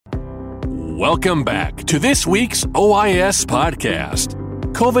Welcome back to this week's OIS podcast.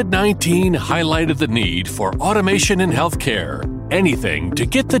 COVID-19 highlighted the need for automation in healthcare. Anything to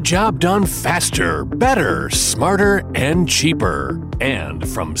get the job done faster, better, smarter, and cheaper. And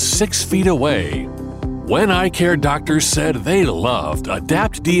from 6 feet away. When eye care doctors said they loved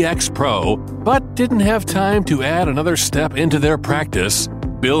Adapt DX Pro, but didn't have time to add another step into their practice,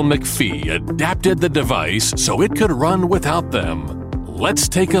 Bill McPhee adapted the device so it could run without them. Let's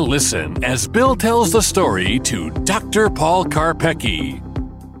take a listen as Bill tells the story to Dr. Paul Karpecki.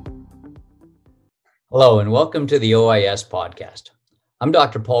 Hello, and welcome to the OIS podcast. I'm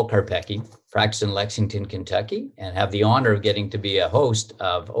Dr. Paul Karpecki, practice in Lexington, Kentucky, and have the honor of getting to be a host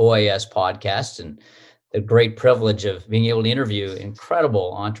of OIS podcasts and the great privilege of being able to interview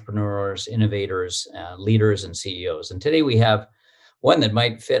incredible entrepreneurs, innovators, leaders, and CEOs. And today we have one that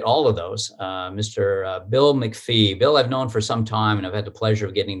might fit all of those, Mr. Bill McPhee. Bill, I've known for some time, and I've had the pleasure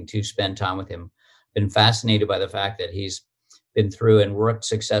of getting to spend time with him. Been fascinated by the fact that he's been through and worked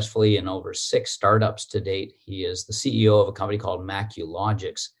successfully in over 6 startups to date. He is the CEO of a company called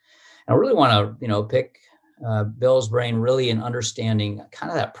MacuLogix. And I really want to, pick Bill's brain really in understanding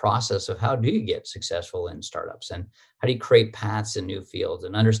kind of that process of how do you get successful in startups and how do you create paths in new fields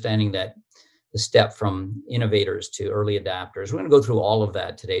and understanding that the step from innovators to early adapters. We're going to go through all of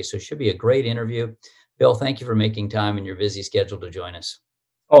that today. So it should be a great interview. Bill, thank you for making time in your busy schedule to join us.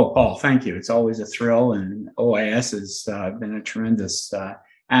 Oh, Paul, thank you. It's always a thrill, and OIS has been a tremendous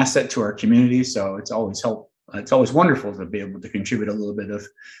asset to our community. So it's always wonderful to be able to contribute a little bit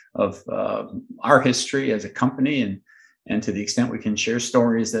of our history as a company, and to the extent we can share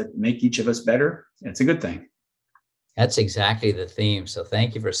stories that make each of us better, it's a good thing. That's exactly the theme. So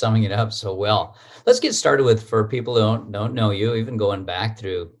thank you for summing it up so well. Let's get started with, for people who don't know you, even going back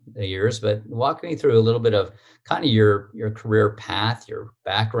through the years, but walk me through a little bit of kind of your career path, your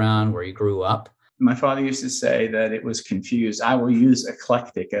background, where you grew up. My father used to say that it was confused. I will use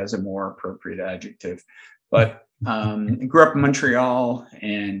eclectic as a more appropriate adjective, but I grew up in Montreal,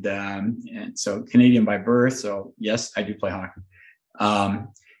 and so Canadian by birth. So yes, I do play hockey,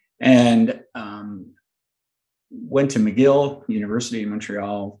 and went to McGill University in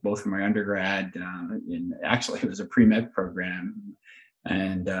Montreal, both for my undergrad. Actually, it was a pre-med program,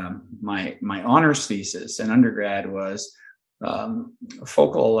 and my honors thesis in undergrad was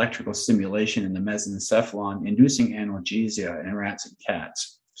focal electrical stimulation in the mesencephalon inducing analgesia in rats and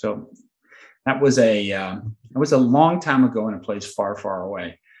cats. So that was a long time ago in a place far, far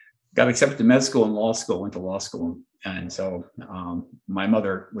away. Got accepted to med school and law school, went to law school. And so my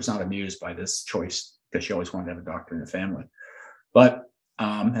mother was not amused by this choice because she always wanted to have a doctor in the family. But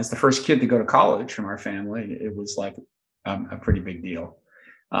as the first kid to go to college from our family, it was like a pretty big deal.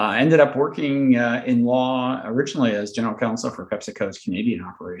 I ended up working in law originally as general counsel for PepsiCo's Canadian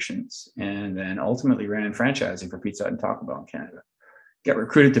operations, and then ultimately ran franchising for Pizza Hut and Taco Bell in Canada. Got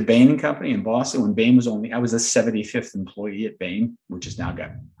recruited to Bain & Company in Boston when Bain was I was the 75th employee at Bain, which has now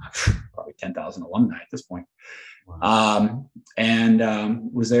got probably 10,000 alumni at this point. Wow.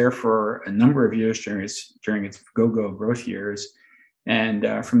 Was there for a number of years during its go-go growth years.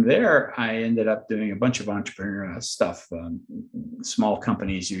 And from there, I ended up doing a bunch of entrepreneurial stuff, small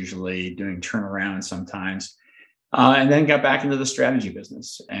companies usually, doing turnarounds sometimes, and then got back into the strategy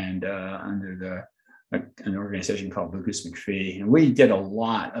business and under an organization called Lucas McPhee. And we did a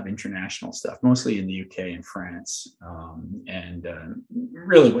lot of international stuff, mostly in the UK and France, and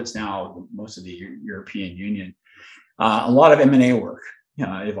really what's now most of the European Union. A lot of M&A work,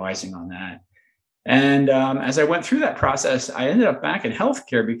 advising on that. And as I went through that process, I ended up back in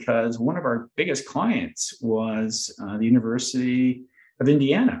healthcare because one of our biggest clients was the University of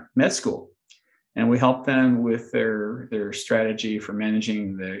Indiana Med School. And we helped them with their strategy for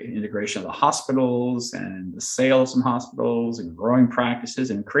managing the integration of the hospitals and the sales in hospitals and growing practices,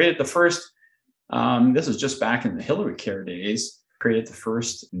 and created the first, this was just back in the Hillary Care days, created the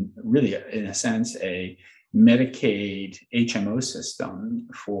first, really, in a sense, a Medicaid HMO system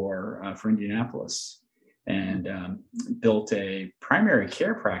for Indianapolis, and built a primary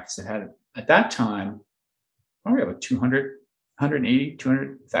care practice that had, at that time, probably about 200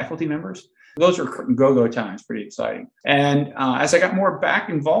 faculty members. Those were go-go times, pretty exciting. And as I got more back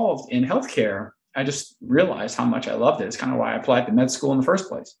involved in healthcare, I just realized how much I loved it. It's kind of why I applied to med school in the first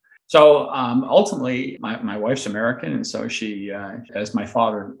place. So ultimately, my wife's American, and so she, as my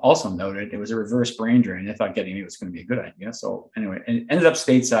father also noted, it was a reverse brain drain. I thought getting me was going to be a good idea. So anyway, and ended up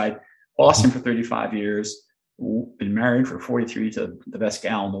stateside, Boston for 35 years, been married for 43 to the best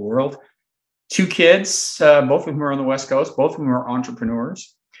gal in the world. 2 kids, both of whom are on the West Coast, both of whom are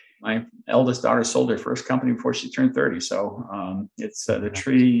entrepreneurs. my eldest daughter sold her first company before she turned 30. So it's the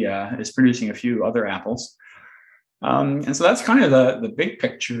tree is producing a few other apples. And so that's kind of the big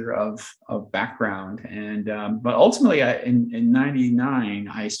picture of background. And but ultimately, in '99,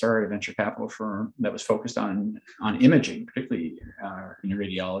 I started a venture capital firm that was focused on imaging, particularly in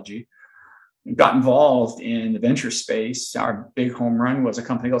radiology. Got involved in the venture space. Our big home run was a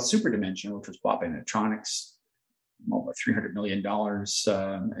company called Superdimension, which was bought by Medtronic, about $300 million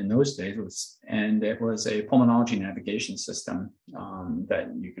in those days. And it was a pulmonology navigation system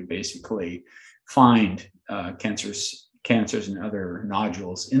that you could basically find cancers and other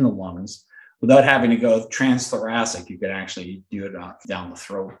nodules in the lungs without having to go transthoracic. You could actually do it down the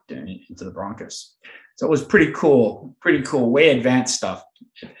throat and into the bronchus. So it was pretty cool, way advanced stuff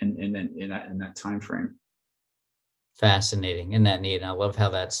in that time frame. Fascinating. Isn't that neat? And I love how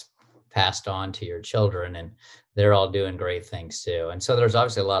that's passed on to your children, and they're all doing great things too. And so there's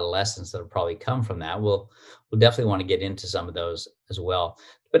obviously a lot of lessons that will probably come from that. We'll definitely want to get into some of those as well.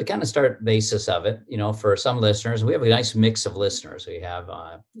 But to kind of start basis of it, for some listeners, we have a nice mix of listeners. We have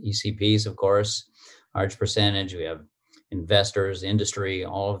ECPs, of course, large percentage. We have investors, industry,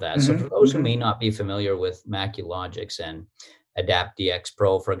 all of that. Mm-hmm. So for those who may not be familiar with MacuLogix and Adapt DX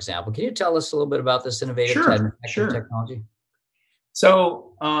Pro, for example, can you tell us a little bit about this innovative technology?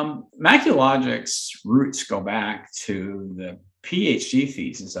 So MacuLogix roots go back to the PhD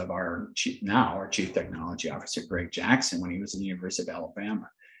thesis of our chief technology officer, Greg Jackson, when he was at the University of Alabama.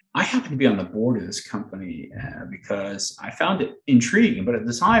 I happened to be on the board of this company because I found it intriguing, but at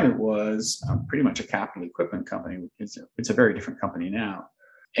the time it was pretty much a capital equipment company. It's a very different company now.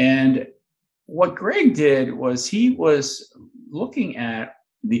 And what Greg did was he was looking at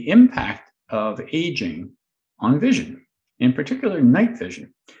the impact of aging on vision, in particular night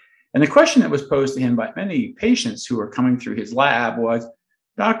vision. And the question that was posed to him by many patients who were coming through his lab was,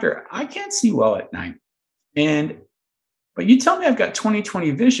 "Doctor, I can't see well at night. But you tell me I've got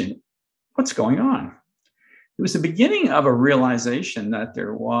 20/20 vision. What's going on?" It was the beginning of a realization that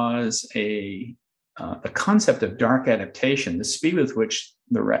there was the concept of dark adaptation, the speed with which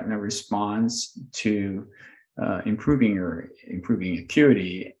the retina responds to improving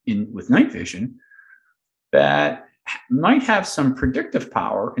acuity with night vision, that might have some predictive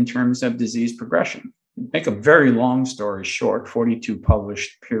power in terms of disease progression. Make a very long story short, 42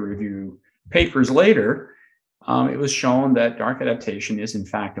 published peer-reviewed papers later, it was shown that dark adaptation is in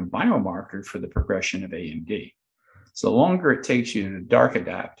fact a biomarker for the progression of AMD. So the longer it takes you to dark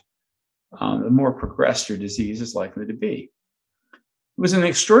adapt, the more progressed your disease is likely to be. It was an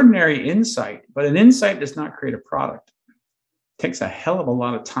extraordinary insight, but an insight does not create a product. It takes a hell of a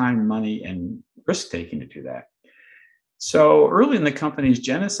lot of time, money, and risk-taking to do that. So early in the company's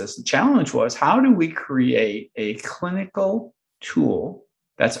genesis, the challenge was, how do we create a clinical tool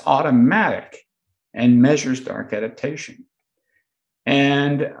that's automatic and measures dark adaptation?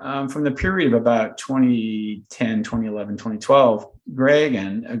 And from the period of about 2010, 2011, 2012, Greg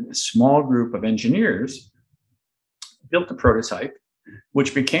and a small group of engineers built a prototype,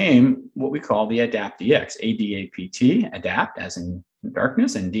 which became what we call the Adapt DX, ADAPT, adapt as in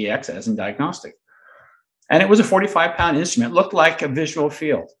darkness, and DX as in diagnostic. And it was a 45-pound instrument. It looked like a visual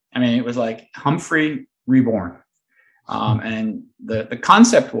field. I mean, it was like Humphrey reborn. And the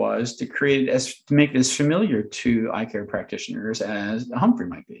concept was to make it as familiar to eye care practitioners as Humphrey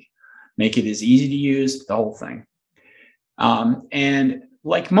might be. Make it as easy to use, the whole thing. And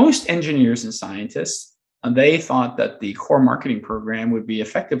like most engineers and scientists, they thought that the core marketing program would be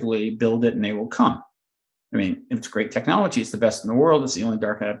effectively build it and they will come. I mean, it's great technology. It's the best in the world. It's the only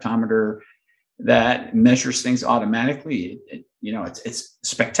dark adaptometer that measures things automatically. It's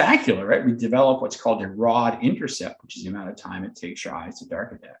spectacular, right? We develop what's called a rod intercept, which is the amount of time it takes your eyes to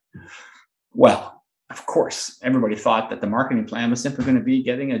dark adapt. Well, of course, everybody thought that the marketing plan was simply going to be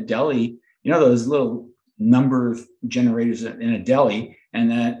getting a deli, those little number generators in a deli, and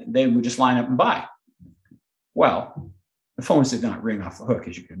that they would just line up and buy. Well, the phones did not ring off the hook,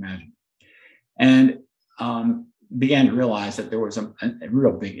 as you can imagine. And began to realize that there was a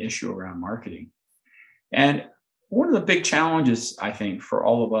real big issue around marketing. And one of the big challenges, I think, for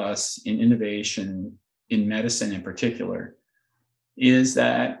all of us in innovation, in medicine in particular, is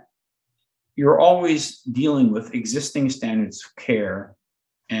that you're always dealing with existing standards of care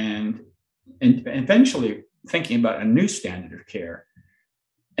and eventually thinking about a new standard of care.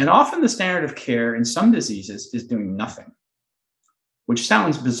 And often the standard of care in some diseases is doing nothing, which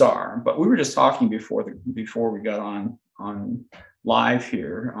sounds bizarre, but we were just talking before we got on live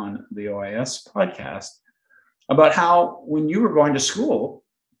here on the OIS podcast about how when you were going to school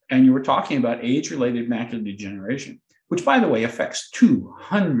and you were talking about age-related macular degeneration, which, by the way, affects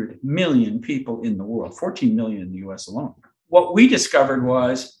 200 million people in the world, 14 million in the US alone. What we discovered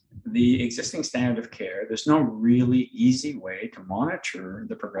was the existing standard of care, there's no really easy way to monitor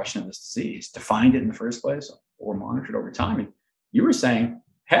the progression of this disease, to find it in the first place or monitor it over time. And you were saying,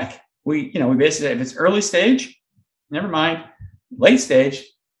 heck, we basically, if it's early stage, never mind. Late stage,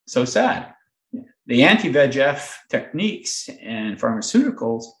 so sad. The anti-VEGF techniques and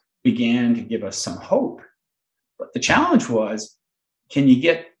pharmaceuticals began to give us some hope. But the challenge was, can you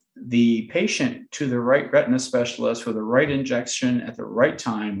get the patient to the right retina specialist for the right injection at the right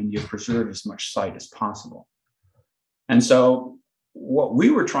time and you preserve as much sight as possible? And so what we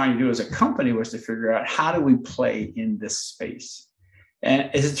were trying to do as a company was to figure out, how do we play in this space?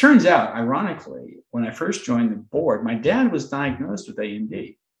 And as it turns out, ironically, when I first joined the board, my dad was diagnosed with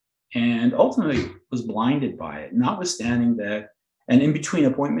AMD and ultimately was blinded by it, notwithstanding that, and in between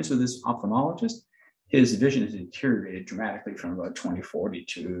appointments with his ophthalmologist, his vision has deteriorated dramatically from about 20/40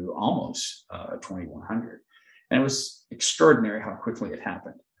 to almost 2100. And it was extraordinary how quickly it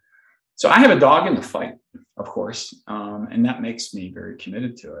happened. So I have a dog in the fight, of course, and that makes me very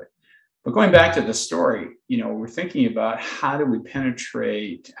committed to it. But going back to the story, we're thinking about, how do we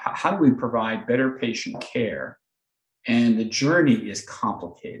penetrate, how do we provide better patient care? And the journey is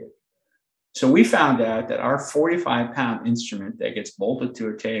complicated. So we found out that our 45-pound instrument that gets bolted to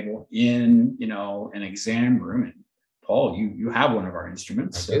a table in, an exam room, and Paul, you have one of our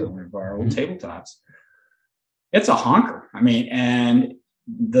instruments, one of our old tabletops. It's a honker. And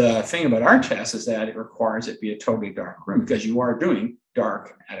the thing about our test is that it requires it be a totally dark room, because you are doing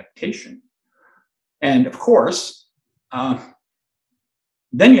dark adaptation. And of course,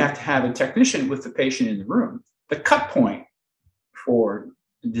 then you have to have a technician with the patient in the room. The cut point for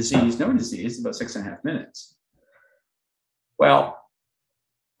disease, no disease, is about 6.5 minutes. Well,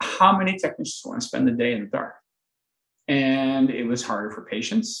 how many technicians want to spend the day in the dark? And it was harder for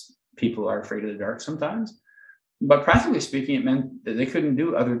patients. People are afraid of the dark sometimes. But practically speaking, it meant that they couldn't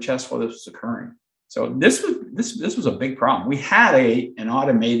do other tests while this was occurring. So this was a big problem. We had an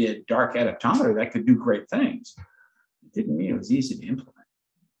automated dark adaptometer that could do great things. It didn't mean it was easy to implement.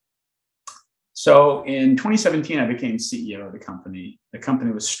 So in 2017, I became CEO of the company. The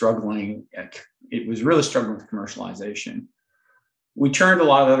company was struggling. It was really struggling with commercialization. We turned a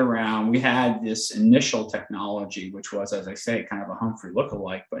lot of that around. We had this initial technology, which was, as I say, kind of a Humphrey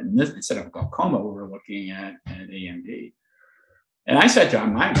lookalike, but instead of glaucoma, we were looking at AMD. And I said to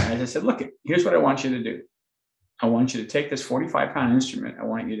my guys, I said, look, here's what I want you to do. I want you to take this 45-pound instrument. I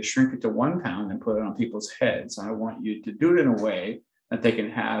want you to shrink it to 1 pound and put it on people's heads. I want you to do it in a way that they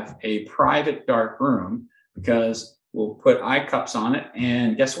can have a private dark room, because we'll put eye cups on it.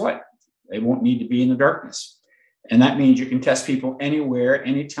 And guess what? They won't need to be in the darkness. And that means you can test people anywhere,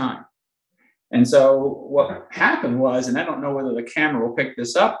 anytime. And so what happened was, and I don't know whether the camera will pick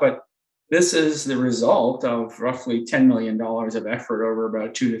this up, but this is the result of roughly $10 million of effort over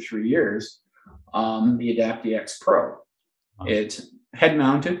about 2 to 3 years. The AdaptDX Pro. It's head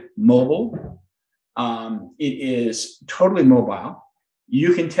mounted, mobile. It is totally mobile.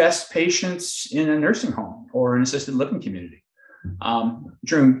 You can test patients in a nursing home or an assisted living community.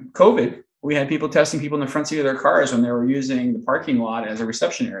 During COVID, we had people testing people in the front seat of their cars when they were using the parking lot as a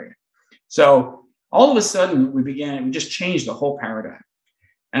reception area. So all of a sudden, we just changed the whole paradigm.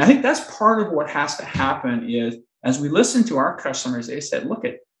 And I think that's part of what has to happen is, as we listen to our customers, they said, look,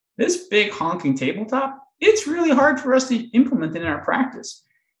 at this big honking tabletop, it's really hard for us to implement it in our practice.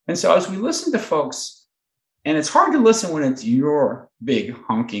 And so as we listen to folks, and it's hard to listen when it's your big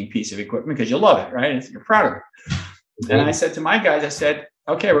honking piece of equipment because you love it, right? You're proud of it. And I said to my guys, I said,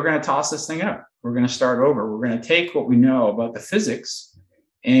 okay, we're going to toss this thing out. We're going to start over. We're going to take what we know about the physics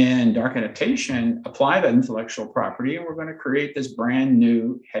and dark adaptation, apply that intellectual property, and we're going to create this brand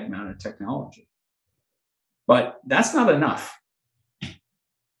new head-mounted technology. But that's not enough.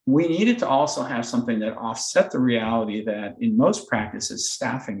 We needed to also have something that offset the reality that in most practices,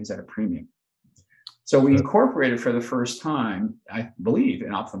 staffing is at a premium. So we incorporated for the first time, I believe,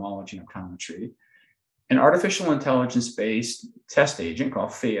 in ophthalmology and optometry, an artificial intelligence-based test agent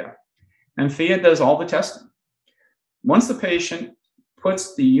called Thea. And Thea does all the testing. Once the patient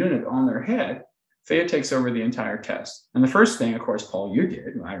puts the unit on their head, Thea takes over the entire test. And the first thing, of course, Paul, you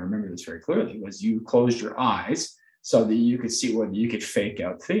did, I remember this very clearly, was you closed your eyes so that you could see whether you could fake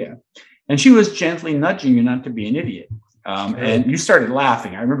out Thea. And she was gently nudging you not to be an idiot. And you started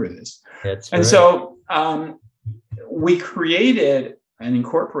laughing. I remember this. So we created and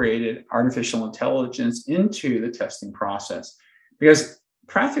incorporated artificial intelligence into the testing process. Because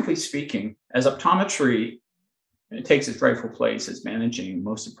practically speaking, as optometry takes its rightful place as managing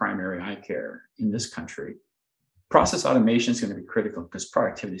most of primary eye care in this country, process automation is going to be critical because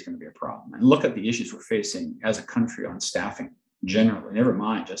productivity is going to be a problem. And look at the issues we're facing as a country on staffing generally, never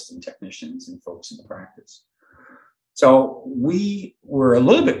mind just in technicians and folks in the practice. So we were a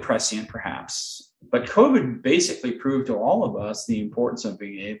little bit prescient perhaps, but COVID basically proved to all of us the importance of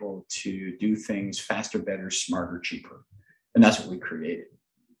being able to do things faster, better, smarter, cheaper. And that's what we created.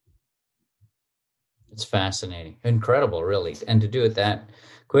 It's fascinating, incredible, really. And to do it that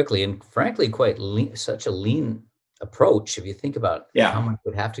quickly and frankly, quite lean, such a lean approach. If you think about how much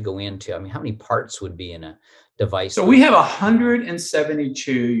would have to go into, I mean, how many parts would be in a device? So we have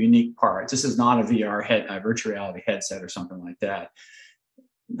 172 unique parts. This is not a VR virtual reality headset or something like that.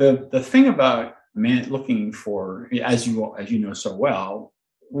 The thing about looking for, as you know so well,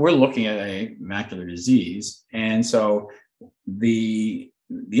 we're looking at a macular disease, and so the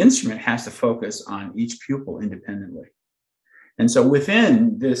instrument has to focus on each pupil independently. And so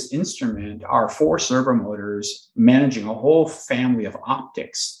within this instrument are 4 servo motors managing a whole family of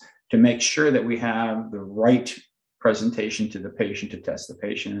optics to make sure that we have the right presentation to the patient to test the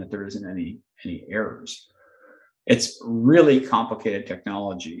patient and that there isn't any errors. It's really complicated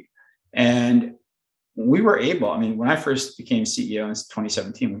technology. And we were able, I mean, when I first became CEO in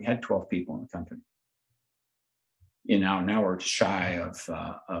 2017, we had 12 people in the company. Now we're shy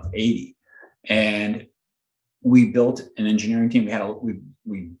of 80. And we built an engineering team.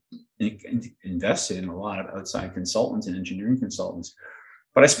 We invested in a lot of outside consultants and engineering consultants.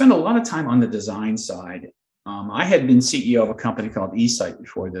 But I spent a lot of time on the design side. I had been CEO of a company called eSight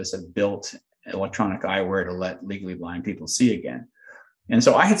before this that built electronic eyewear to let legally blind people see again. And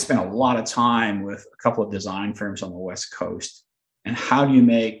so I had spent a lot of time with a couple of design firms on the West Coast. And how do you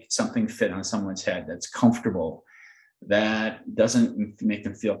make something fit on someone's head that's comfortable, that doesn't make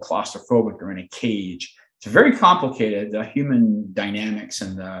them feel claustrophobic or in a cage? It's very complicated. The human dynamics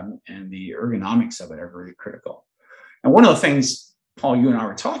and the ergonomics of it are very critical. And one of the things, Paul, you and I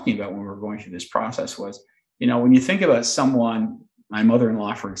were talking about when we were going through this process was, when you think about someone, my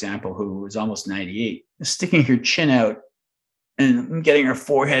mother-in-law, for example, who was almost 98, sticking her chin out and getting her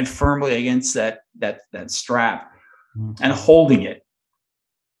forehead firmly against that strap and holding it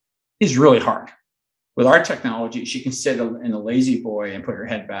is really hard. With our technology, she can sit in a lazy boy and put her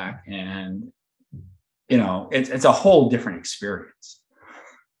head back, and it's a whole different experience.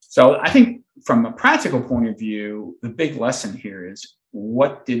 So I think from a practical point of view, the big lesson here is,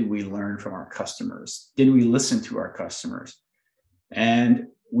 what did we learn from our customers? Did we listen to our customers? And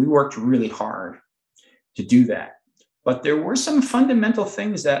we worked really hard to do that. But there were some fundamental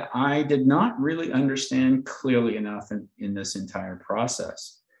things that I did not really understand clearly enough in this entire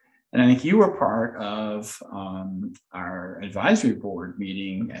process. And I think you were part of our advisory board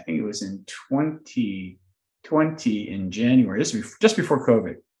meeting. I think it was in 2020 in January, just before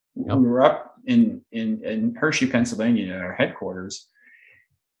COVID. Yep. We were up in Hershey, Pennsylvania at our headquarters.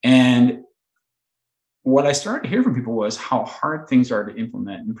 And what I started to hear from people was how hard things are to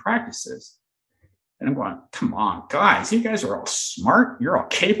implement in practices. And I'm going, come on, guys, you guys are all smart. You're all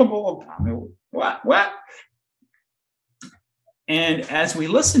capable. I mean, what? And as we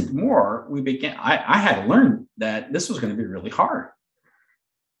listened more, I had to learn that this was going to be really hard.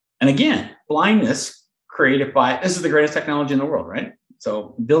 And again, blindness created by, this is the greatest technology in the world, right?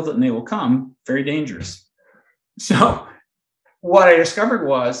 So build it and they will come, very dangerous. So what I discovered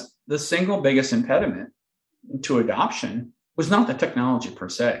was the single biggest impediment to adoption was not the technology per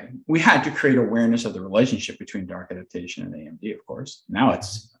se. We had to create awareness of the relationship between dark adaptation and AMD, of course. Now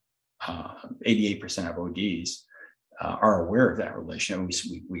it's 88% of ODs are aware of that relation.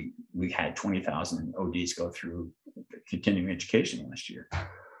 We had 20,000 ODs go through continuing education last year.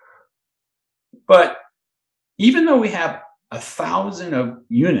 But even though we have 1,000 of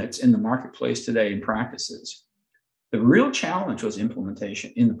units in the marketplace today in practices, the real challenge was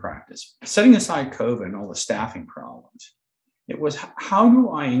implementation in the practice. Setting aside COVID and all the staffing problems, it was, how do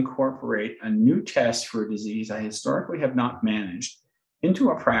I incorporate a new test for a disease I historically have not managed into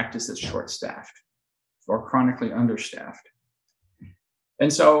a practice that's short-staffed or chronically understaffed?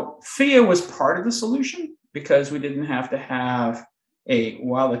 And so Thea was part of the solution, because we didn't have to have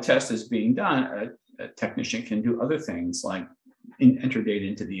while the test is being done, a technician can do other things like enter data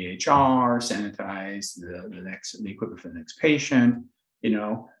into the EHR, sanitize the equipment for the next patient,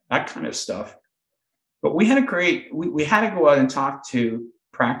 that kind of stuff. But we had to go out and talk to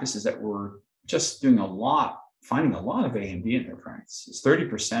practices that were just finding a lot of AMD in their practices.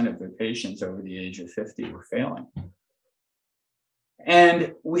 30% of their patients over the age of 50 were failing.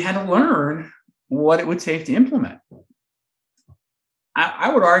 And we had to learn what it would take to implement.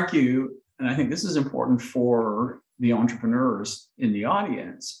 I would argue, and I think this is important for the entrepreneurs in the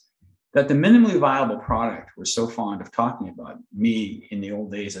audience, that the minimally viable product we're so fond of talking about, me in the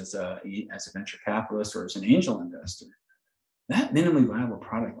old days as a venture capitalist or as an angel investor, that minimally viable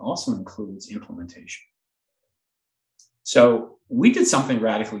product also includes implementation. So we did something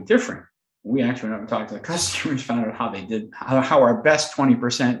radically different. We actually went out and talked to the customers, found out how our best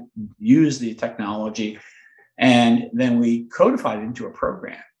 20% used the technology, and then we codified it into a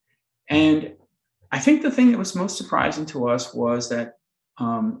program. And I think the thing that was most surprising to us was that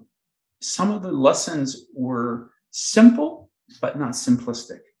some of the lessons were simple, but not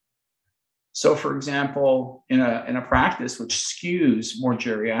simplistic. So, for example, in a practice which skews more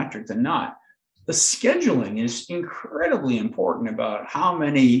geriatric than not, the scheduling is incredibly important about how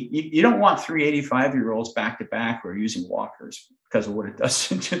many, you don't want 3 85-year-olds back to back who are using walkers because of what it does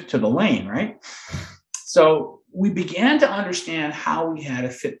to the lane, right? So we began to understand how we had to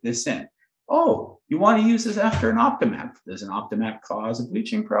fit this in. Oh, you want to use this after an Optimap. Does an Optimap cause a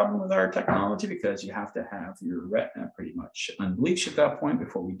bleaching problem with our technology? Because you have to have your retina pretty much unbleached at that point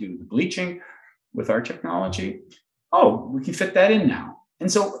before we do the bleaching with our technology. Oh, we can fit that in now.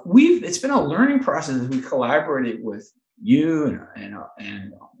 And so it's been a learning process as we collaborated with you and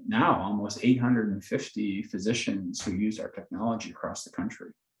now almost 850 physicians who use our technology across the country.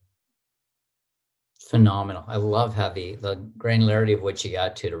 Phenomenal. I love how the granularity of what you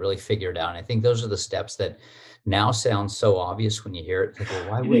got to really figure it out. And I think those are the steps that now sound so obvious when you hear it. Think, well,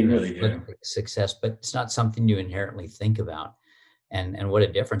 why would really success? But it's not something you inherently think about. And what a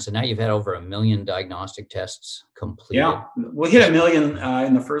difference. And now you've had over 1 million diagnostic tests completed. Yeah, we'll hit 1 million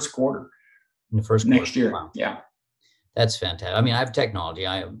in the first quarter. Next year. Wow. Yeah. That's fantastic. I mean, I have technology.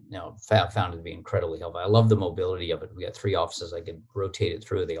 I found it to be incredibly helpful. I love the mobility of it. We got 3 offices. I could rotate it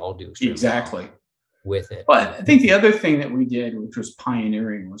through. They all do extremely exactly well with it. But I think the other thing that we did, which was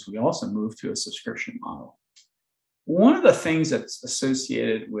pioneering, was we also moved to a subscription model. One of the things that's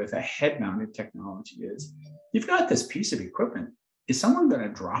associated with a head-mounted technology is you've got this piece of equipment. Is someone going to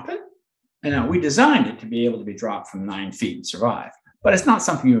drop it? And now we designed it to be able to be dropped from 9 feet and survive, but it's not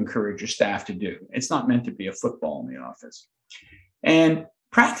something you encourage your staff to do. It's not meant to be a football in the office. And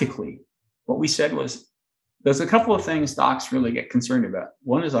practically, what we said was, there's a couple of things docs really get concerned about.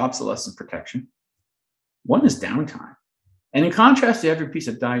 One is obsolescence protection. One is downtime. And in contrast to every piece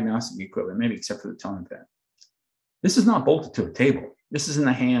of diagnostic equipment, maybe except for the toning pen, this is not bolted to a table. This is in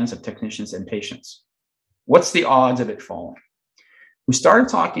the hands of technicians and patients. What's the odds of it falling? We started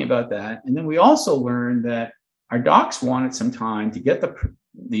talking about that. And then we also learned that our docs wanted some time to get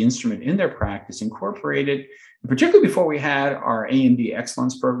the instrument in their practice incorporated, and particularly before we had our A&D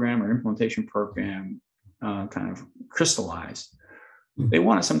excellence program or implementation program kind of crystallized. They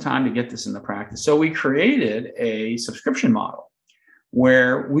wanted some time to get this in the practice. So we created a subscription model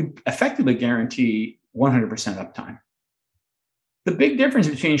where we effectively guarantee 100% uptime. The big difference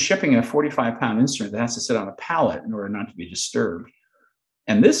between shipping a 45-pound instrument that has to sit on a pallet in order not to be disturbed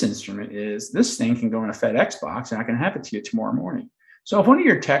and this instrument is this thing can go in a FedEx box and I can have it to you tomorrow morning. So if one of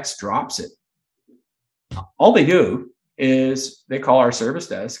your techs drops it, all they do is they call our service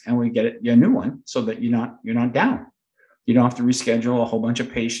desk and we get a new one so that you're not down. You don't have to reschedule a whole bunch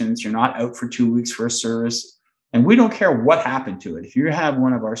of patients. You're not out for 2 weeks for a service. And we don't care what happened to it. If you have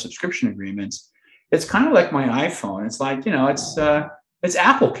one of our subscription agreements, it's kind of like my iPhone. It's like, it's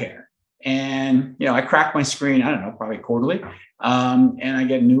Apple Care. And, I crack my screen, I don't know, probably quarterly. And I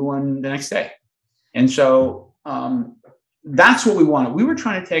get a new one the next day. And so that's what we wanted. We were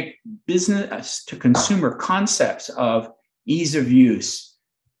trying to take business to consumer concepts of ease of use,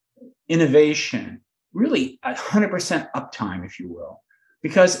 innovation, really 100% uptime, if you will,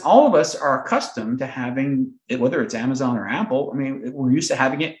 because all of us are accustomed to having it, whether it's Amazon or Apple. I mean, we're used to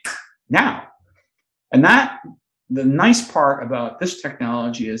having it now. And the nice part about this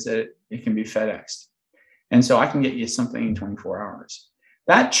technology is that it can be FedExed. And so I can get you something in 24 hours.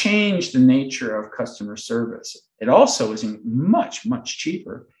 That changed the nature of customer service. It also is much, much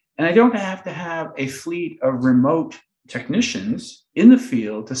cheaper. And I don't have to have a fleet of remote technicians in the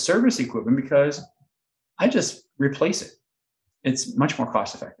field to service equipment because I just replace it. It's much more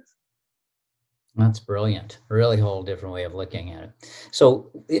cost effective. That's brilliant. Really a whole different way of looking at it. So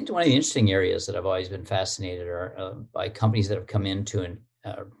one of the interesting areas that I've always been fascinated are by companies that have come into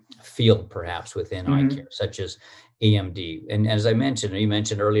a field perhaps within eye care, such as AMD. And as I mentioned, you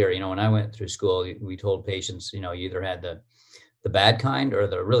mentioned earlier, when I went through school, we told patients, you either had the bad kind or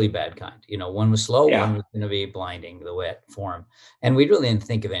the really bad kind. One was slow, one was going to be blinding, the wet form. And we really didn't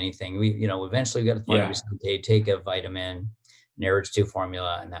think of anything. We, eventually we got to the point where we said, take a vitamin, an AREDS2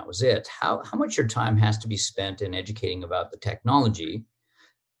 formula, and that was it. How much your time has to be spent in educating about the technology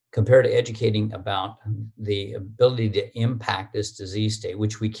compared to educating about the ability to impact this disease state,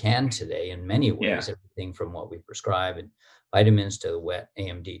 which we can today in many ways, everything from what we prescribe and vitamins to wet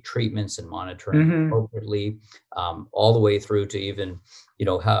AMD treatments and monitoring appropriately, all the way through to even,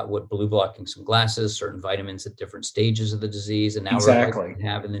 what blue blocking some glasses, certain vitamins at different stages of the disease. And now we're going to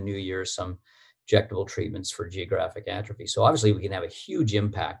have in the new year some injectable treatments for geographic atrophy. So obviously we can have a huge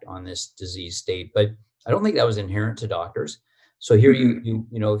impact on this disease state, but I don't think that was inherent to doctors. So here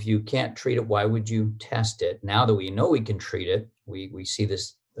if you can't treat it, why would you test it? Now that we know we can treat it, we see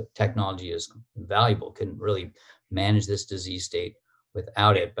this technology is valuable, can really manage this disease state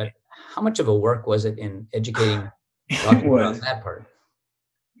without it. But how much of a work was it in educating doctors about that part?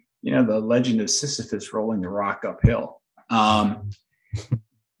 The legend of Sisyphus rolling the rock uphill.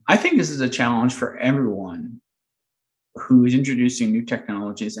 I think this is a challenge for everyone who is introducing new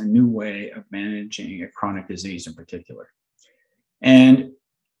technologies, a new way of managing a chronic disease in particular. And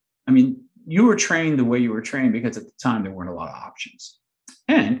I mean, you were trained the way you were trained because at the time there weren't a lot of options.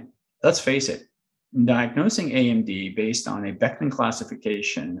 And let's face it, diagnosing AMD based on a Beckman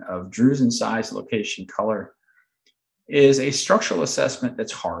classification of drusen size, location, color is a structural assessment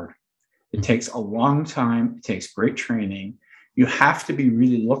that's hard. It takes a long time. It takes great training. You have to be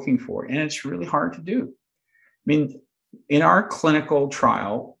really looking for it, and it's really hard to do. I mean, in our clinical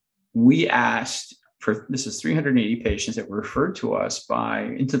trial, we asked this is 380 patients that were referred to us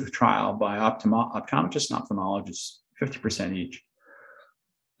into the trial by optometrists and ophthalmologists, 50% each.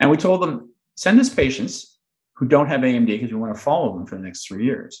 And we told them, send us patients who don't have AMD because we want to follow them for the next 3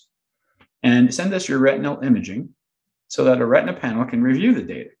 years. And send us your retinal imaging so that a retina panel can review the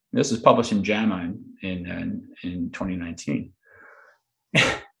data. This is published in JAMA in 2019.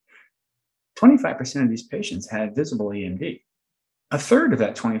 25% of these patients had visible AMD. A third of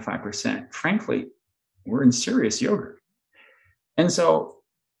that 25%, frankly, were in serious yogurt. And so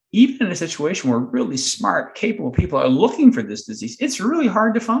even in a situation where really smart, capable people are looking for this disease, it's really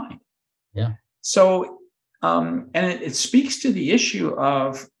hard to find. Yeah. So, and it speaks to the issue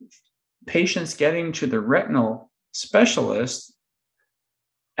of patients getting to the retinal specialist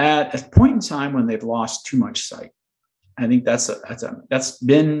at a point in time when they've lost too much sight. I think that's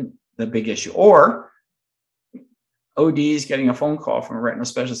been the big issue. Or ODs getting a phone call from a retinal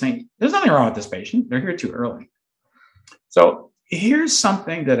specialist saying, there's nothing wrong with this patient. They're here too early. So here's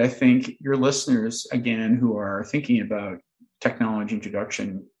something that I think your listeners, again, who are thinking about technology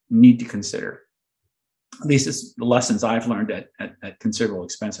introduction, need to consider. At least it's the lessons I've learned at considerable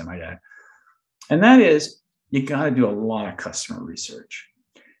expense, I might add. And that is, you got to do a lot of customer research.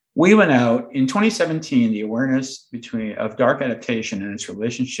 We went out in 2017, the awareness of dark adaptation and its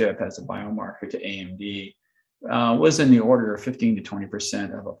relationship as a biomarker to AMD was in the order of 15 to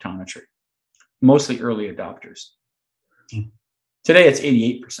 20% of optometry, mostly early adopters. Today, it's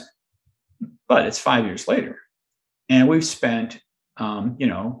 88%, but it's 5 years later. And we've spent,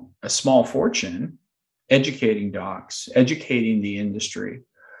 a small fortune educating docs, educating the industry.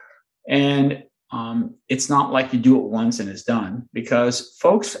 And it's not like you do it once and it's done, because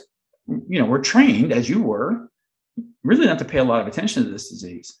folks, we're trained, as you were, really not to pay a lot of attention to this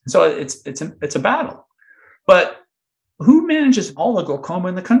disease. So it's a battle. But who manages all the glaucoma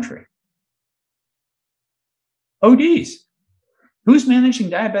in the country? ODs. Who's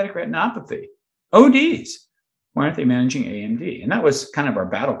managing diabetic retinopathy? ODs. Why aren't they managing AMD? And that was kind of our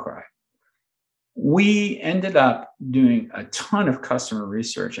battle cry. We ended up doing a ton of customer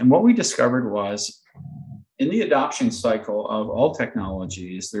research. And what we discovered was, in the adoption cycle of all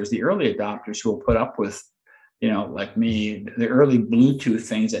technologies, there's the early adopters who will put up with, like me, the early Bluetooth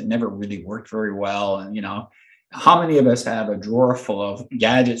things that never really worked very well. And, how many of us have a drawer full of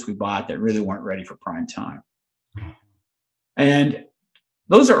gadgets we bought that really weren't ready for prime time? And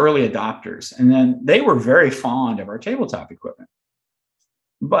those are early adopters. And then they were very fond of our tabletop equipment.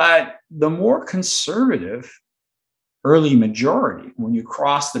 But the more conservative early majority, when you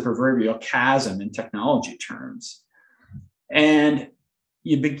cross the proverbial chasm in technology terms, and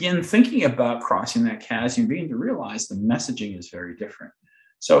you begin thinking about crossing that chasm, you begin to realize the messaging is very different.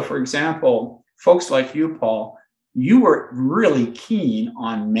 So, for example, folks like you, Paul, you were really keen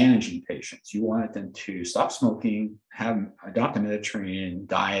on managing patients. You wanted them to stop smoking, adopt a Mediterranean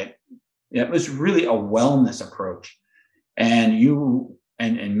diet. It was really a wellness approach. And you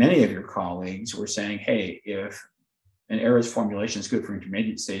and many of your colleagues were saying, hey, if an ARES formulation is good for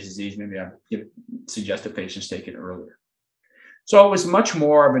intermediate stage disease, maybe I suggest that patients take it earlier. So it was much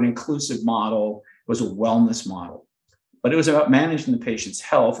more of an inclusive model. It was a wellness model. But it was about managing the patient's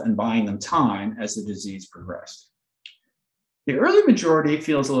health and buying them time as the disease progressed. The early majority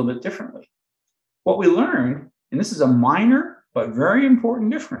feels a little bit differently. What we learned, and this is a minor but very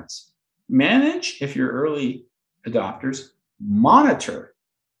important difference. Manage if you're early adopters, monitor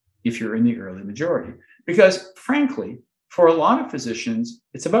if you're in the early majority. Because frankly, for a lot of physicians,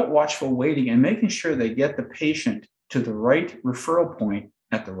 it's about watchful waiting and making sure they get the patient to the right referral point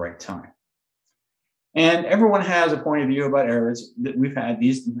at the right time. And everyone has a point of view about errors. That we've had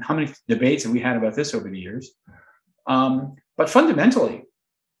these, how many debates have we had about this over the years? But fundamentally,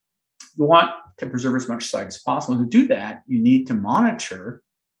 you want to preserve as much sight as possible. To do that, you need to monitor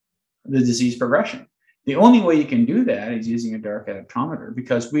the disease progression. The only way you can do that is using a dark addictometer,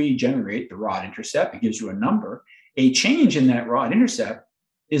 because we generate the rod intercept. It gives you a number. A change in that rod intercept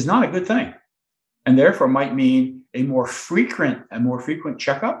is not a good thing, and therefore might mean a more frequent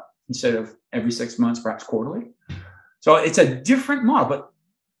checkup instead of every 6 months, perhaps quarterly. So it's a different model. But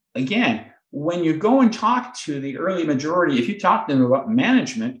again, when you go and talk to the early majority, if you talk to them about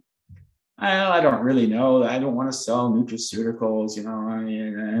management, I don't really know. I don't want to sell nutraceuticals,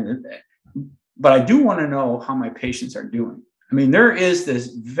 but I do want to know how my patients are doing. I mean, there is this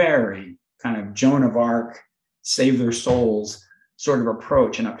very kind of Joan of Arc, save their souls sort of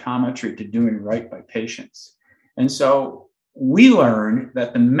approach in optometry to doing right by patients. And so we learned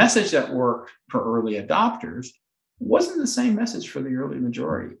that the message that worked for early adopters wasn't the same message for the early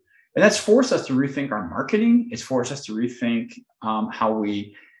majority. And that's forced us to rethink our marketing. It's forced us to rethink how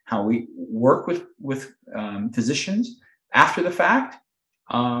we work with physicians after the fact.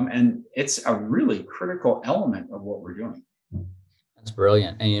 And it's a really critical element of what we're doing. That's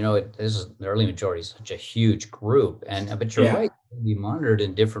brilliant. And the early majority is such a huge group. But you're right, it can be monitored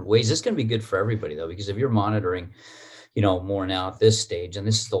in different ways. This is going to be good for everybody, though, because if you're monitoring, more now at this stage, and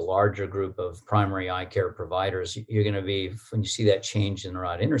this is the larger group of primary eye care providers, you're going to be, when you see that change in the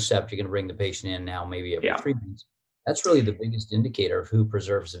rod intercept, you're going to bring the patient in now maybe every 3 months. That's really the biggest indicator of who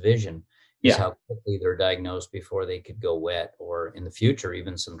preserves vision, is how quickly they're diagnosed before they could go wet, or in the future,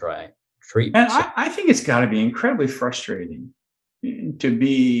 even some dry treatment. And I think it's got to be incredibly frustrating for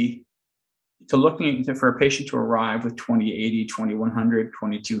a patient to arrive with 20/80, 2100,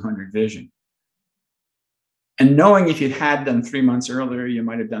 2200 vision. And knowing if you'd had them 3 months earlier, you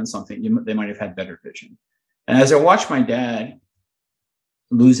might have done something, they might have had better vision. And as I watched my dad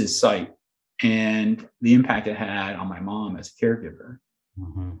lose his sight and the impact it had on my mom as a caregiver,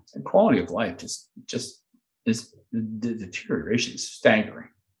 the quality of life just is, the deterioration is staggering.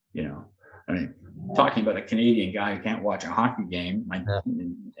 I mean, talking about a Canadian guy who can't watch a hockey game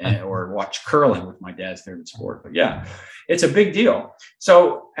or watch curling, with my dad's favorite sport. But yeah, it's a big deal.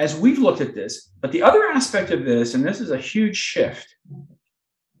 So as we've looked at this, but the other aspect of this, and this is a huge shift,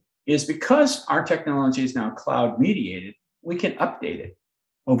 is because our technology is now cloud mediated, we can update it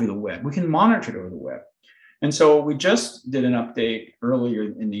over the web. We can monitor it over the web. And so we just did an update earlier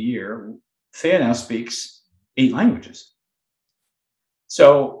in the year. Thea now speaks 8 languages.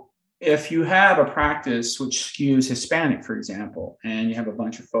 So if you have a practice which skews Hispanic, for example, and you have a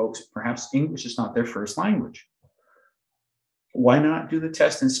bunch of folks, perhaps English is not their first language, why not do the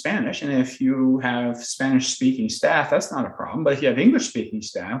test in Spanish? And if you have Spanish-speaking staff, that's not a problem. But if you have English-speaking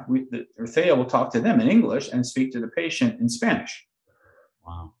staff, Thea will talk to them in English and speak to the patient in Spanish.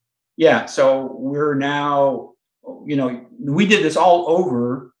 Wow. Yeah, so we're now, we did this all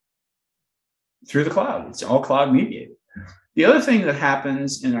over through the cloud. It's all cloud mediated. The other thing that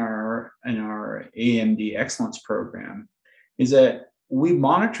happens in our AMD Excellence program is that we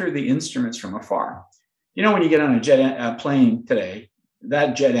monitor the instruments from afar. When you get on a plane today,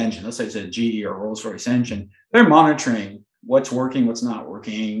 that jet engine, let's say it's a GE or Rolls-Royce engine, they're monitoring what's working, what's not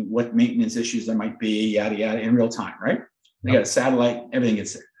working, what maintenance issues there might be, yada, yada, in real time, right? They got a satellite, everything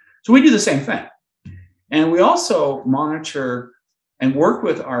gets there. So we do the same thing. And we also monitor and work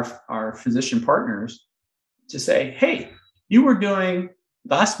with our physician partners to say, hey, you were doing,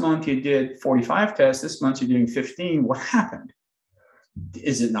 last month you did 45 tests, this month you're doing 15. What happened?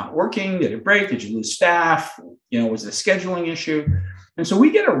 Is it not working? Did it break? Did you lose staff? Was it a scheduling issue? And so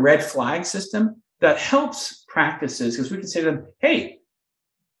we get a red flag system that helps practices, because we can say to them, hey,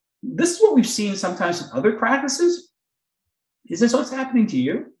 this is what we've seen sometimes in other practices. Is this what's happening to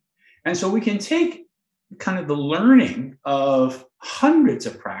you? And so we can take kind of the learning of hundreds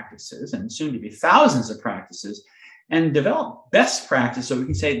of practices, and soon to be thousands of practices, and develop best practice, so we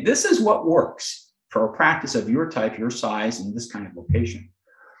can say, this is what works for a practice of your type, your size, and this kind of location.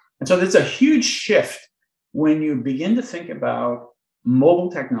 And so there's a huge shift when you begin to think about mobile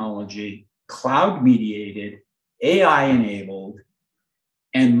technology, cloud mediated, AI enabled,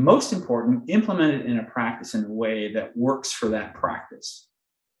 and most important, implemented in a practice in a way that works for that practice.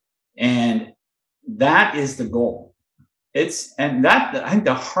 And that is the goal. I think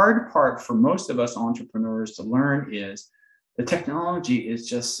the hard part for most of us entrepreneurs to learn is The technology is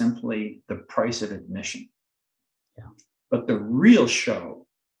just simply the price of admission. Yeah. But the real show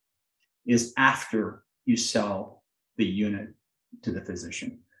is after you sell the unit to the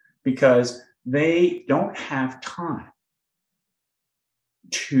physician, because they don't have time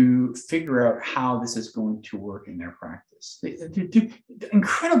to figure out how this is going to work in their practice. They're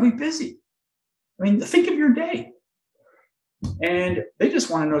incredibly busy. I mean, think of your day. And they just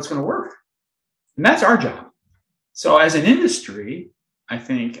want to know it's going to work. And that's our job. So as an industry, I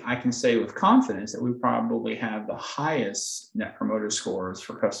think I can say with confidence that we probably have the highest net promoter scores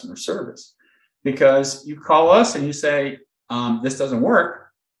for customer service, because you call us and you say, this doesn't work.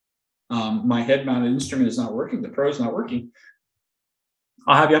 My head mounted instrument is not working. The Pro is not working.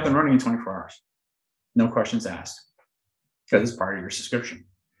 I'll have you up and running in 24 hours. No questions asked, because it's part of your subscription.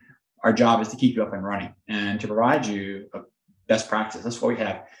 Our job is to keep you up and running and to provide you a best practice. That's why we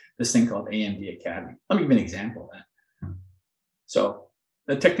have this thing called AMD Academy. Let me give you an example of that. So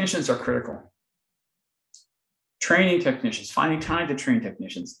the technicians are critical. Training technicians, finding time to train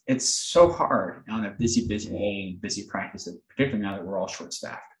technicians. It's so hard on a busy day and busy practices, particularly now that we're all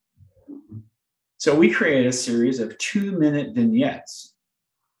short-staffed. So we created a series of 2-minute vignettes,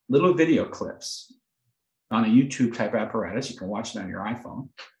 little video clips on a YouTube type apparatus. You can watch it on your iPhone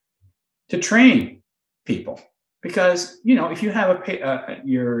to train people. Because, if you have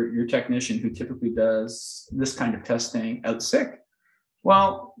your technician who typically does this kind of testing out sick,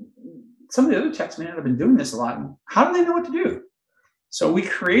 well, some of the other techs may not have been doing this a lot. How do they know what to do? So we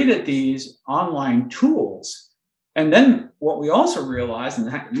created these online tools. And then what we also realized,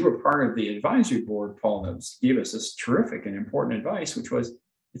 and you were part of the advisory board, Paul, that gave us this terrific and important advice, which was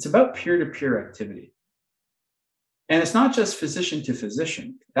it's about peer-to-peer activity. And it's not just physician to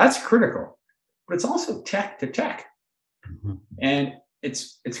physician. That's critical. But it's also tech to tech. Mm-hmm. And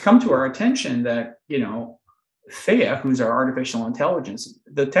it's come to our attention that, Thea, who's our artificial intelligence,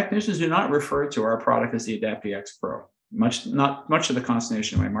 the technicians do not refer to our product as the AdaptDX Pro, much to the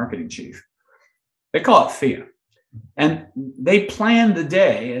consternation of my marketing chief. They call it Thea. And they plan the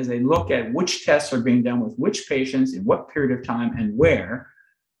day as they look at which tests are being done with which patients in what period of time and where,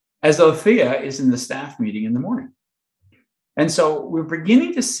 as though Thea is in the staff meeting in the morning. And so we're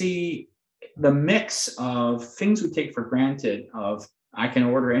beginning to see the mix of things we take for granted of I can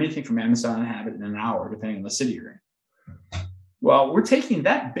order anything from Amazon and have it in an hour, depending on the city you're in. Well, we're taking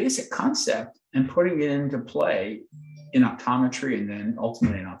that basic concept and putting it into play in optometry and then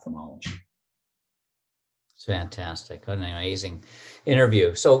ultimately in ophthalmology. It's fantastic. What an amazing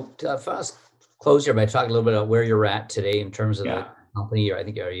interview. So first, close here by talking a little bit about where you're at today in terms of the company. I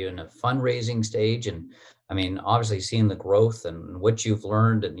think, are you in a fundraising stage? And I mean, obviously seeing the growth and what you've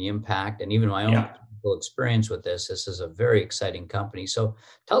learned and the impact and even my own experience with this is a very exciting company. So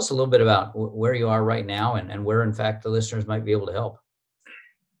tell us a little bit about where you are right now and where, in fact, the listeners might be able to help.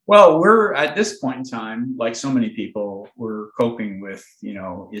 Well, we're at this point in time, like so many people, we're coping with,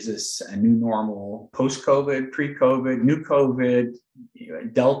 is this a new normal, post-COVID, pre-COVID, new COVID,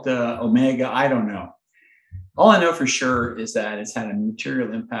 Delta, Omega? I don't know. All I know for sure is that it's had a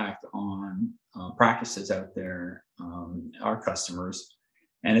material impact on practices out there, our customers,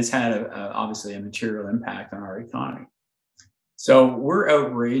 and it's had obviously a material impact on our economy. So we're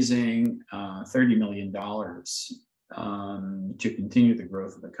out raising $30 million to continue the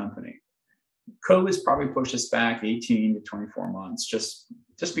growth of the company. COVID's probably pushed us back 18 to 24 months, just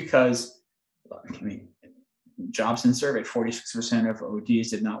because, Jobson surveyed 46% of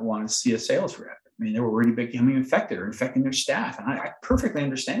ODs did not want to see a sales rep. They were already becoming infected or infecting their staff. And I perfectly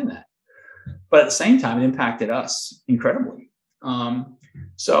understand that. But at the same time, it impacted us incredibly.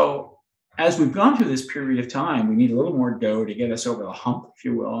 So as we've gone through this period of time, we need a little more dough to get us over the hump, if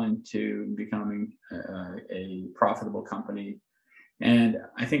you will, into becoming a profitable company. And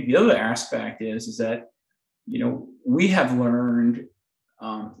I think the other aspect is that, we have learned,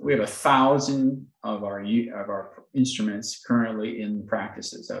 we have 1,000 of our instruments currently in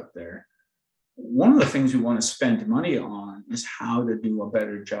practices out there. One of the things we want to spend money on is how to do a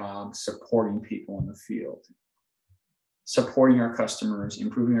better job supporting people in the field, supporting our customers,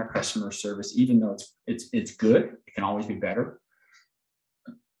 improving our customer service, even though it's good, it can always be better.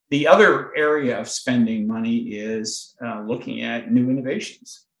 The other area of spending money is looking at new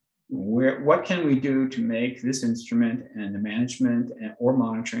innovations. What can we do to make this instrument and the management or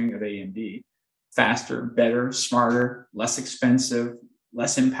monitoring of AMD faster, better, smarter, less expensive,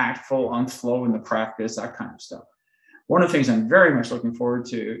 less impactful on flow in the practice, that kind of stuff. One of the things I'm very much looking forward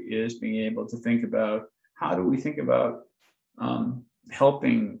to is being able to think about how do we think about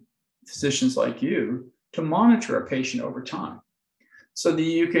helping physicians like you to monitor a patient over time so that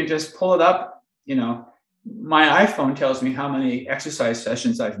you can just pull it up, my iPhone tells me how many exercise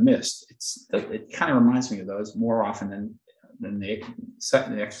sessions I've missed. It kind of reminds me of those more often than the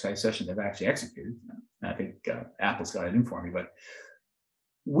exercise sessions I've actually executed. I think Apple's got it in for me, but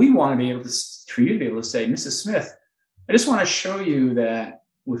we want to be able to, for you to be able to say, Mrs. Smith, I just want to show you that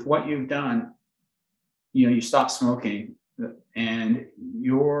with what you've done, you stopped smoking and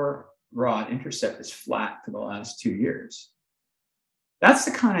your rod intercept is flat for the last 2 years. That's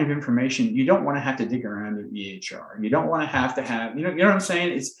the kind of information you don't want to have to dig around in EHR. You don't want to have, you know what I'm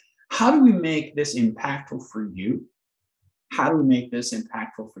saying? It's how do we make this impactful for you? How do we make this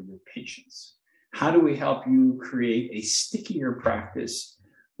impactful for your patients? How do we help you create a stickier practice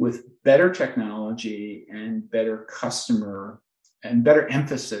with better technology and better customer and better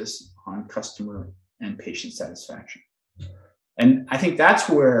emphasis on customer and patient satisfaction? And I think that's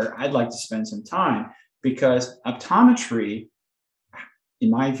where I'd like to spend some time, because optometry, in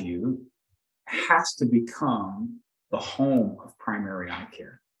my view, has to become the home of primary eye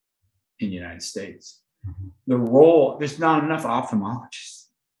care in the United States. Mm-hmm. There's not enough ophthalmologists.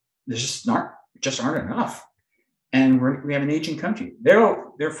 There's just aren't enough. And we have an aging country. There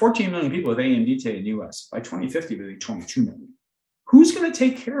are 14 million people with AMD today in the US. By 2050, there'll be 22 million. Who's going to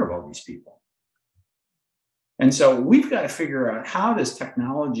take care of all these people? And so we've got to figure out how does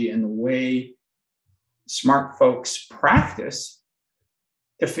technology and the way smart folks practice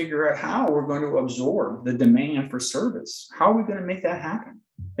to figure out how we're going to absorb the demand for service. How are we going to make that happen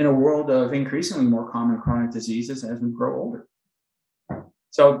in a world of increasingly more common chronic diseases as we grow older?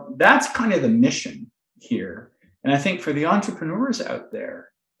 So that's kind of the mission here. And I think for the entrepreneurs out there,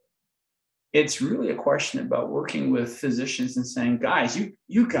 it's really a question about working with physicians and saying, guys,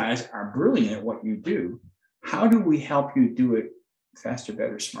 you guys are brilliant at what you do. How do we help you do it faster,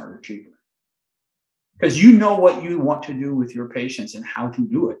 better, smarter, cheaper? Because you know what you want to do with your patients and how to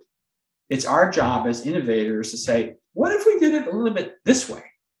do it. It's our job as innovators to say, what if we did it a little bit this way?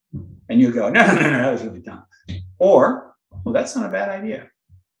 And you go, no, that was really dumb. Or, well, that's not a bad idea.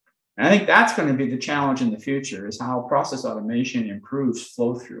 And I think that's going to be the challenge in the future, is how process automation improves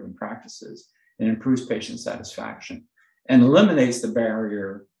flow through in practices and improves patient satisfaction and eliminates the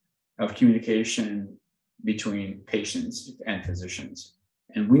barrier of communication between patients and physicians.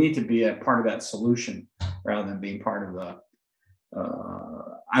 And we need to be a part of that solution rather than being part of the,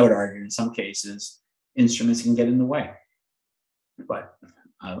 I would argue in some cases, instruments can get in the way. But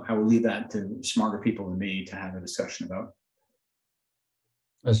I will leave that to smarter people than me to have a discussion about.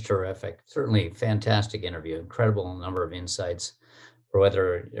 That's terrific. Certainly fantastic interview. Incredible number of insights for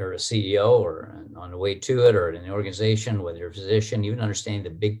whether you're a CEO or on the way to it, or in the organization, whether you're a physician, even understanding the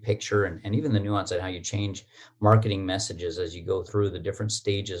big picture and even the nuance of how you change marketing messages as you go through the different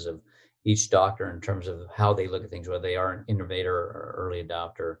stages of each doctor in terms of how they look at things, whether they are an innovator or early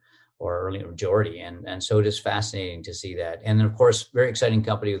adopter or early majority. And so it is fascinating to see that. And then, of course, very exciting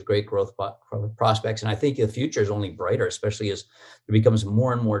company with great growth prospects. And I think the future is only brighter, especially as there becomes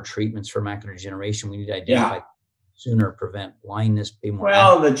more and more treatments for macular degeneration. We need to identify sooner, prevent blindness, be more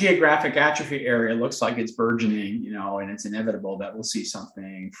active. The geographic atrophy area looks like it's burgeoning, and it's inevitable that we'll see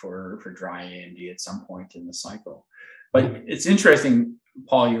something for dry AMD at some point in the cycle. But it's interesting,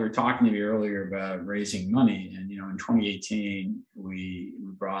 Paul, you were talking to me earlier about raising money. And, in 2018, we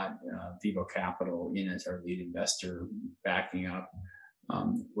brought Vivo Capital in as our lead investor, backing up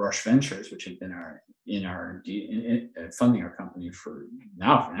Rush Ventures, which had been funding our company for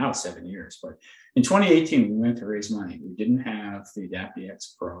now 7 years. But in 2018, we went to raise money. We didn't have the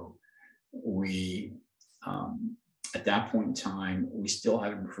AdaptDX Pro. We, at that point in time, we still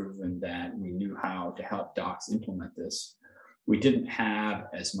hadn't proven that we knew how to help docs implement this. We didn't have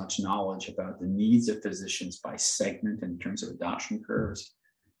as much knowledge about the needs of physicians by segment in terms of adoption curves.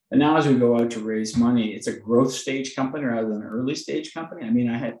 And now as we go out to raise money, it's a growth stage company rather than an early stage company. I mean,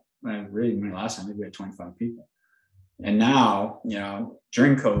 when I raised money last time, we had 25 people. And now,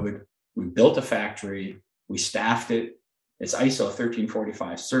 during COVID, we built a factory, we staffed it. It's ISO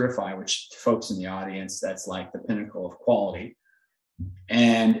 13485 certified, which to folks in the audience, that's like the pinnacle of quality.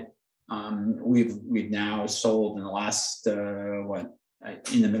 And we've now sold in the last,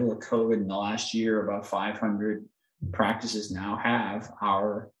 in the middle of COVID, in the last year, about 500 practices now have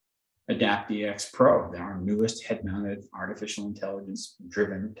our AdaptDX Pro, our newest head-mounted artificial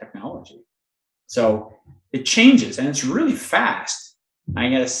intelligence-driven technology. So it changes, and it's really fast. I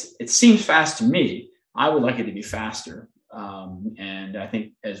guess it seems fast to me. I would like it to be faster. And I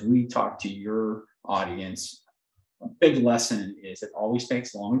think as we talk to your audience, a big lesson is it always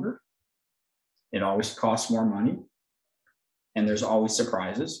takes longer. It always costs more money. And there's always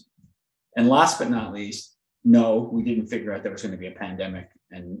surprises. And last but not least, no, we didn't figure out there was going to be a pandemic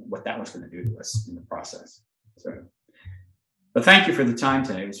and what that was going to do to us in the process. So, but thank you for the time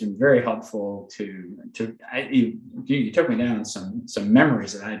today. It's been very helpful you took me down some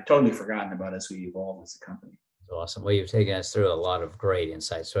memories that I had totally forgotten about as we evolved as a company. Awesome. Well, you've taken us through a lot of great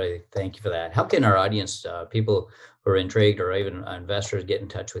insights. So thank you for that. How can our audience, people who are intrigued or even investors, get in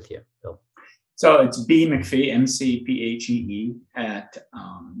touch with you, Bill? So it's B. McPhee, MCPHEE at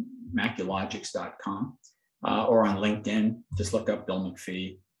Maculogics.com or on LinkedIn. Just look up Bill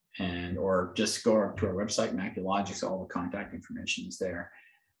McPhee or just go up to our website, Maculogics. All the contact information is there.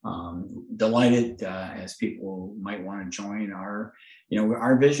 Delighted as people might want to join our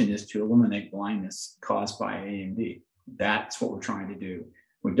vision is to eliminate blindness caused by AMD. That's what we're trying to do.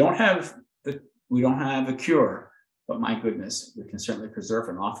 We don't have a cure, but my goodness, we can certainly preserve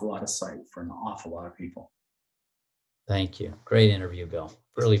an awful lot of sight for an awful lot of people. Thank you. Great interview, Bill.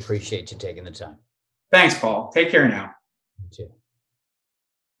 Really appreciate you taking the time. Thanks, Paul. Take care now. You too.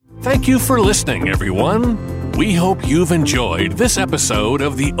 Thank you for listening, everyone. We hope you've enjoyed this episode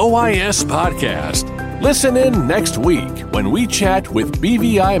of the OIS Podcast. Listen in next week when we chat with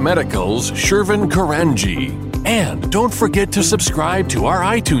BVI Medical's Shervin Karanji. And don't forget to subscribe to our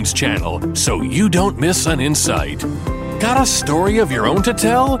iTunes channel so you don't miss an insight. Got a story of your own to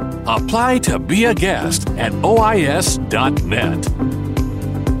tell? Apply to be a guest at OIS.net.